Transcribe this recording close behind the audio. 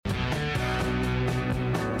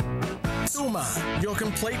Toolmart, your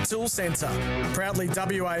complete tool centre. Proudly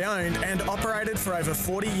WA owned and operated for over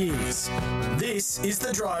 40 years. This is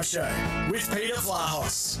The Drive Show with Peter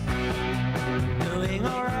Vlahos. Doing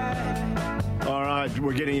all right. All right,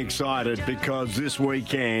 we're getting excited because this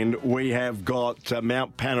weekend we have got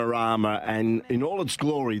Mount Panorama and in all its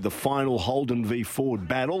glory, the final Holden v Ford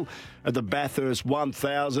battle at the Bathurst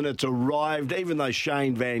 1000. It's arrived, even though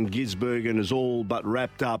Shane Van Gisbergen has all but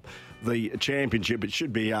wrapped up the championship. It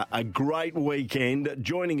should be a great weekend.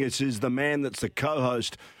 Joining us is the man that's the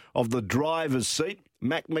co-host of The Driver's Seat,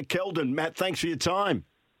 Matt McKeldin. Matt, thanks for your time.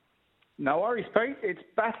 No worries, Pete. It's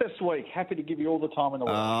Bathurst week. Happy to give you all the time in the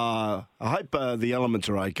world. I hope the elements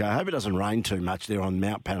are okay. I hope it doesn't rain too much there on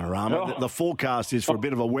Mount Panorama. Oh. The forecast is for a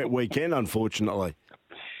bit of a wet weekend, unfortunately.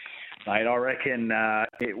 Mate, I reckon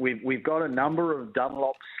we've got a number of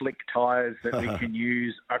Dunlop slick tyres that we can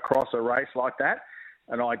use across a race like that,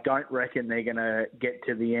 and I don't reckon they're going to get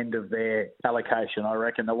to the end of their allocation. I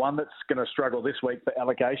reckon the one that's going to struggle this week for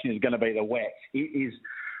allocation is going to be the wet. It is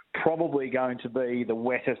probably going to be the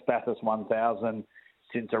wettest Bathurst 1000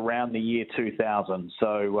 since around the year 2000.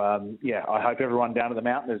 So, I hope everyone down at the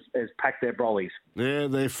mountain has packed their brollies. Yeah,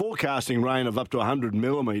 they're forecasting rain of up to 100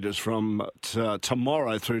 millimetres from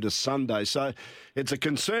tomorrow through to Sunday. So it's a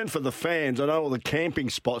concern for the fans. I know all the camping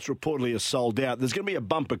spots reportedly are sold out. There's going to be a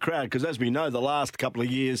bumper crowd because, as we know, the last couple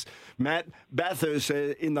of years, Matt, Bathurst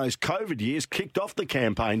in those COVID years kicked off the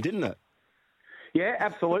campaign, didn't it? Yeah,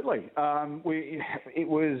 absolutely. When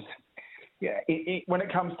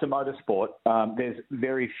it comes to motorsport, there's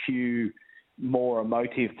very few more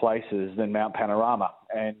emotive places than Mount Panorama.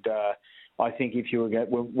 And I think if you were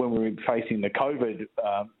when we were facing the COVID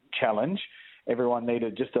challenge, everyone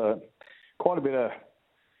needed just quite a bit of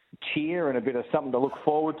cheer and a bit of something to look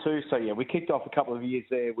forward to. So, yeah, we kicked off a couple of years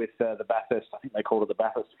there with the Bathurst, I think they called it the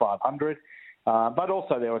Bathurst 500. But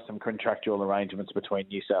also there were some contractual arrangements between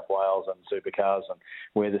New South Wales and Supercars and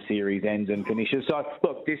where the series ends and finishes. So,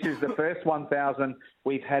 look, this is the first 1,000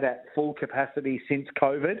 we've had at full capacity since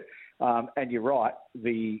COVID. And you're right,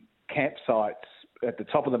 the campsites at the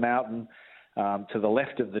top of the mountain to the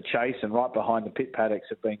left of the chase and right behind the pit paddocks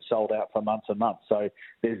have been sold out for months and months. So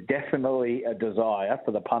there's definitely a desire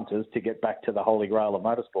for the punters to get back to the holy grail of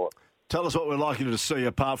motorsport. Tell us what we're likely to see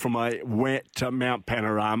apart from a wet Mount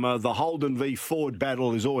Panorama. The Holden v Ford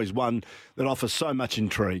battle is always one that offers so much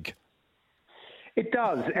intrigue. It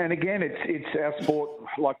does. And again, it's our sport,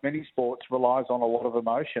 like many sports, relies on a lot of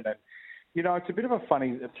emotion. And, you know, it's a bit of a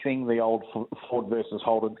funny thing, the old Ford versus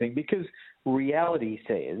Holden thing, because reality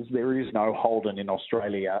says there is no Holden in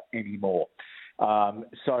Australia anymore.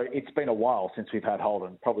 So it's been a while since we've had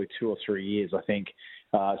Holden, probably 2 or 3 years, I think,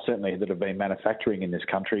 certainly that have been manufacturing in this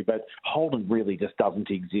country. But Holden really just doesn't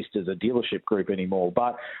exist as a dealership group anymore.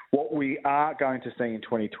 But what we are going to see in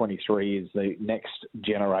 2023 is the next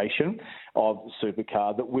generation of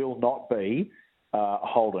supercar that will not be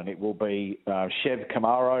Holden. It will be Chev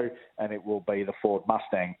Camaro and it will be the Ford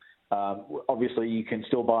Mustang. Obviously, you can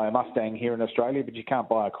still buy a Mustang here in Australia, but you can't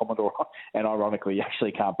buy a Commodore. And ironically, you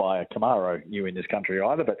actually can't buy a Camaro new in this country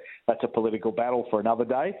either, but that's a political battle for another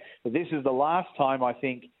day. But this is the last time, I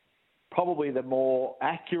think, probably the more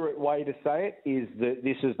accurate way to say it is that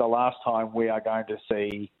this is the last time we are going to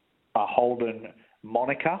see a Holden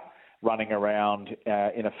moniker running around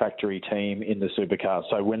in a factory team in the supercars.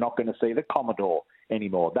 So we're not going to see the Commodore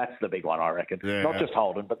anymore. That's the big one, I reckon. Yeah. Not just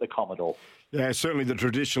Holden, but the Commodore. Yeah, certainly the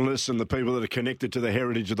traditionalists and the people that are connected to the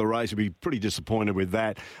heritage of the race will be pretty disappointed with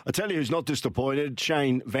that. I tell you who's not disappointed,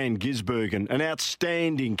 Shane Van Gisbergen. An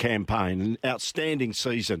outstanding campaign, an outstanding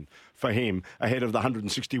season for him ahead of the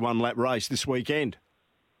 161-lap race this weekend.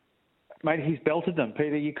 Mate, he's belted them,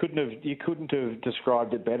 Peter. You couldn't have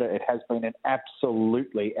described it better. It has been an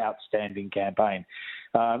absolutely outstanding campaign,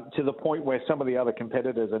 to the point where some of the other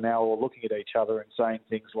competitors are now all looking at each other and saying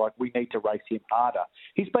things like, "We need to race him harder."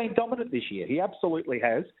 He's been dominant this year. He absolutely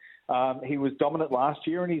has. He was dominant last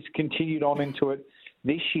year, and he's continued on into it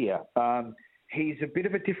this year. He's a bit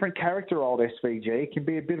of a different character, old SVG. He can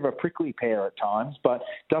be a bit of a prickly pear at times, but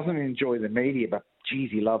doesn't enjoy the media. But,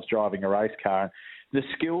 geez, he loves driving a race car. The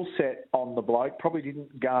skill set on the bloke probably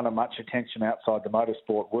didn't garner much attention outside the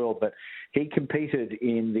motorsport world, but he competed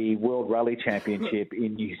in the World Rally Championship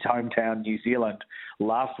in his hometown, New Zealand,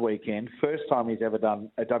 last weekend. First time he's ever done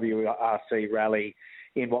a WRC rally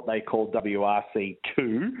in what they call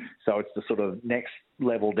WRC2. So it's the sort of next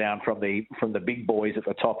level down from the big boys at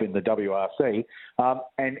the top in the WRC.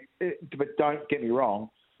 But don't get me wrong,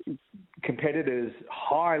 competitors,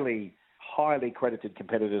 highly credited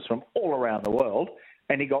competitors from all around the world,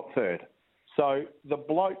 and he got third. So the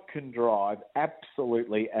bloke can drive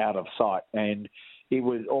absolutely out of sight. And it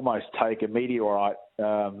would almost take a meteorite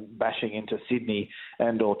bashing into Sydney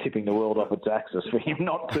and/or tipping the world off its axis for him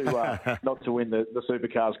not to win the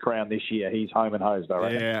Supercars crown this year. He's home and hosed, I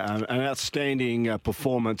reckon. Yeah, an outstanding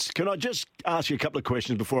performance. Can I just ask you a couple of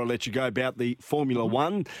questions before I let you go about the Formula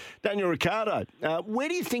One? Daniel Ricciardo, where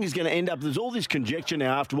do you think he's going to end up? There's all this conjecture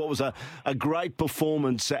now after what was a great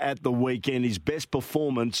performance at the weekend, his best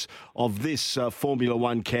performance of this Formula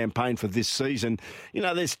One campaign for this season. You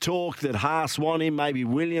know, there's talk that Haas want him, maybe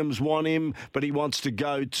Williams want him, but he wants to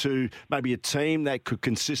go to maybe a team that could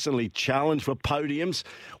consistently challenge for podiums.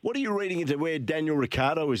 What are you reading into where Daniel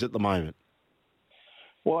Ricciardo is at the moment?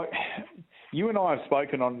 Well, you and I have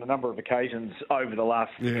spoken on a number of occasions over the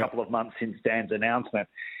last couple of months since Dan's announcement,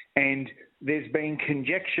 and there's been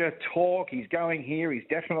conjecture, talk, he's going here, he's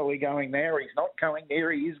definitely going there, he's not going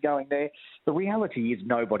there, he is going there. The reality is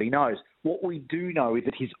nobody knows. What we do know is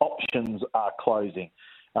that his options are closing.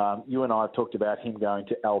 You and I have talked about him going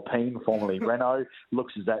to Alpine, formerly Renault.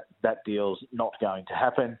 Looks as that deal's not going to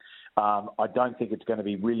happen. I don't think it's going to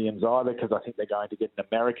be Williams either, because I think they're going to get an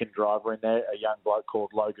American driver in there, a young bloke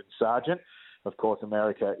called Logan Sargent. Of course,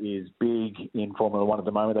 America is big in Formula One at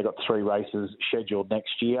the moment. They've got 3 races scheduled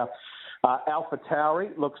next year.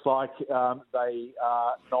 AlphaTauri looks like they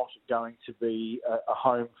are not going to be a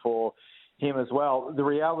home for him as well. The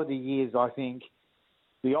reality is, I think,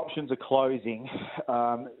 the options are closing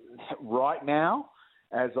right now.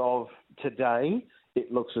 As of today,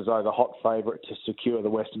 it looks as though the hot favourite to secure the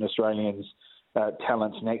Western Australians'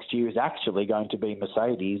 talents next year is actually going to be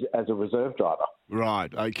Mercedes as a reserve driver.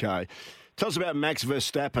 Right, okay. Tell us about Max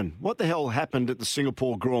Verstappen. What the hell happened at the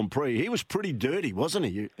Singapore Grand Prix? He was pretty dirty, wasn't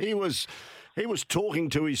he? He was talking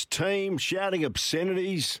to his team, shouting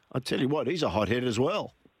obscenities. I tell you what, he's a hothead as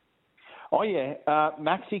well. Oh, yeah.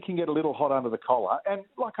 Maxi can get a little hot under the collar. And,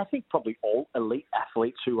 I think probably all elite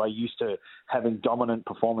athletes who are used to having dominant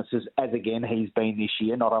performances, as, again, he's been this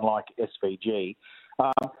year, not unlike SVG,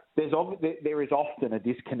 there is often a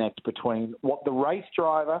disconnect between what the race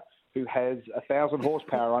driver who has 1,000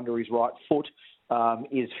 horsepower under his right foot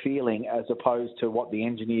is feeling, as opposed to what the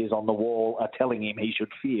engineers on the wall are telling him he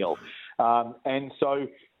should feel. And so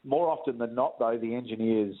more often than not, though, the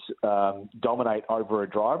engineers dominate over a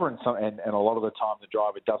driver, and a lot of the time the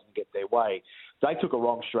driver doesn't get their way. They took a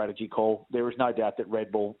wrong strategy call. There is no doubt that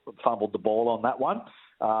Red Bull fumbled the ball on that one.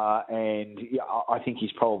 And I think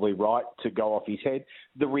he's probably right to go off his head.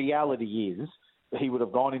 The reality is he would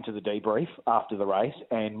have gone into the debrief after the race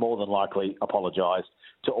and more than likely apologised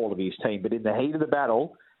to all of his team. But in the heat of the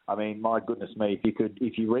battle, I mean, my goodness me,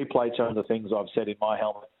 if you replay some of the things I've said in my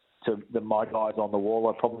helmet to my guys on the wall,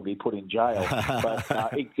 I'd probably be put in jail.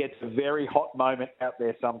 But it gets a very hot moment out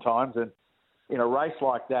there sometimes. And in a race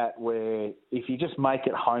like that, where if you just make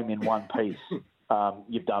it home in one piece,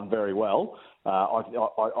 you've done very well.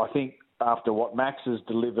 I think after what Max has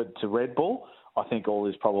delivered to Red Bull, I think all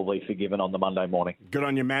is probably forgiven on the Monday morning. Good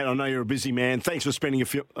on you, Matt. I know you're a busy man. Thanks for spending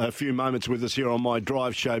a few moments with us here on My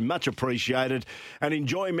Drive Show. Much appreciated. And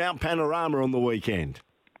enjoy Mount Panorama on the weekend.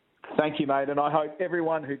 Thank you, mate. And I hope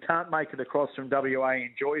everyone who can't make it across from WA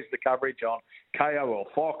enjoys the coverage on KO or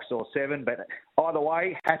Fox or 7. But either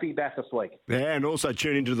way, happy Bathurst week. Yeah, and also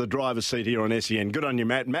tune into the driver's seat here on SEN. Good on you,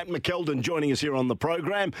 Matt. Matt McKeldin joining us here on the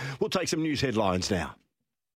program. We'll take some news headlines now.